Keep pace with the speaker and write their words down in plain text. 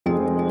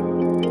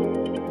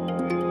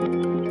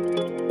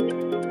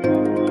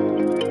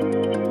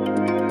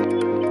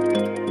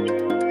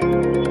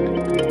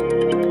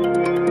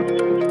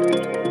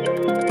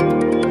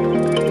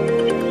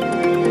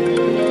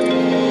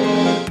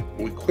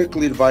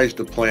quickly devised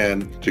a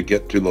plan to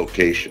get to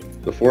location.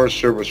 The Forest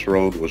Service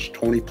road was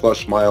 20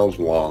 plus miles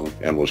long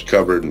and was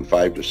covered in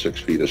 5 to 6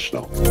 feet of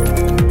snow.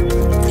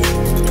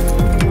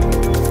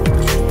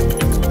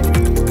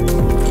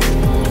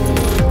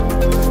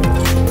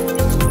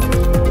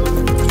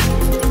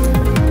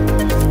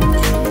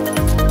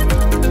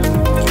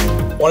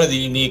 One of the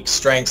unique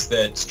strengths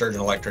that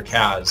Sturgeon Electric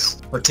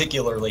has,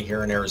 particularly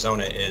here in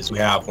Arizona, is we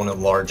have one of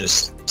the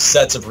largest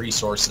sets of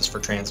resources for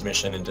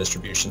transmission and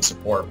distribution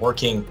support.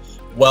 Working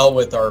well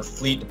with our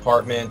fleet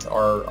department,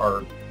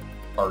 our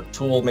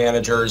tool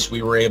managers,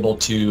 we were able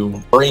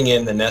to bring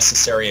in the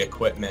necessary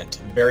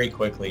equipment very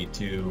quickly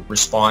to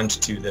respond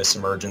to this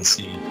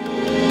emergency.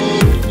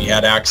 We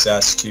had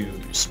access to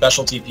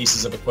specialty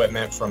pieces of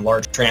equipment from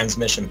large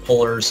transmission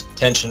pullers,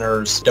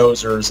 tensioners,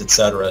 dozers,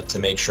 etc. to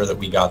make sure that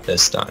we got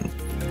this done.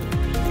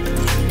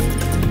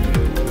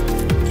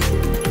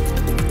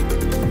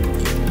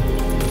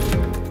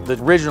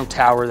 The original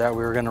tower that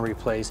we were going to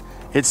replace,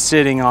 it's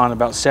sitting on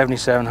about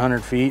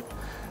 7,700 feet.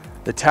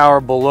 The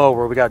tower below,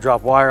 where we got to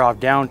drop wire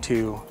off down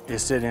to,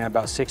 is sitting at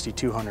about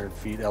 6,200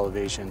 feet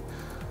elevation.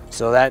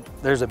 So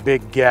there's a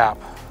big gap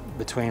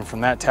between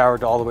from that tower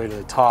to all the way to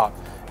the top.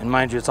 And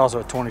mind you, it's also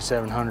a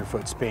 2,700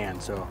 foot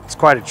span. So it's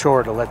quite a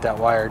chore to let that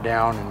wire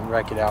down and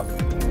wreck it out.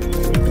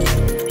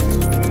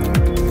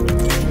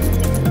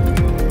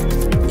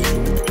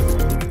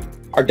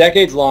 Our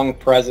decades-long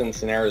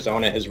presence in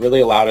Arizona has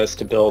really allowed us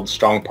to build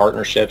strong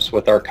partnerships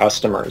with our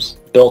customers,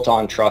 built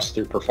on trust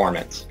through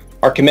performance.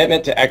 Our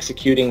commitment to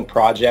executing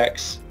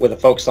projects with a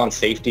focus on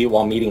safety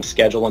while meeting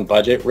schedule and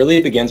budget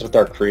really begins with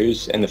our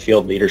crews and the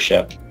field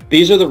leadership.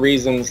 These are the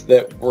reasons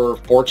that we're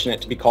fortunate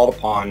to be called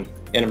upon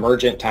in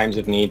emergent times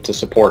of need to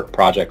support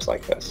projects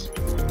like this.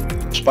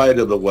 In spite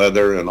of the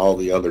weather and all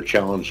the other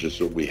challenges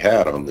that we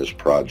had on this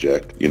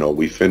project,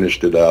 we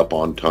finished it up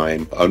on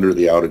time under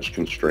the outage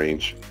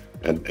constraints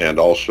and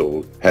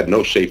also had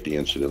no safety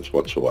incidents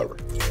whatsoever.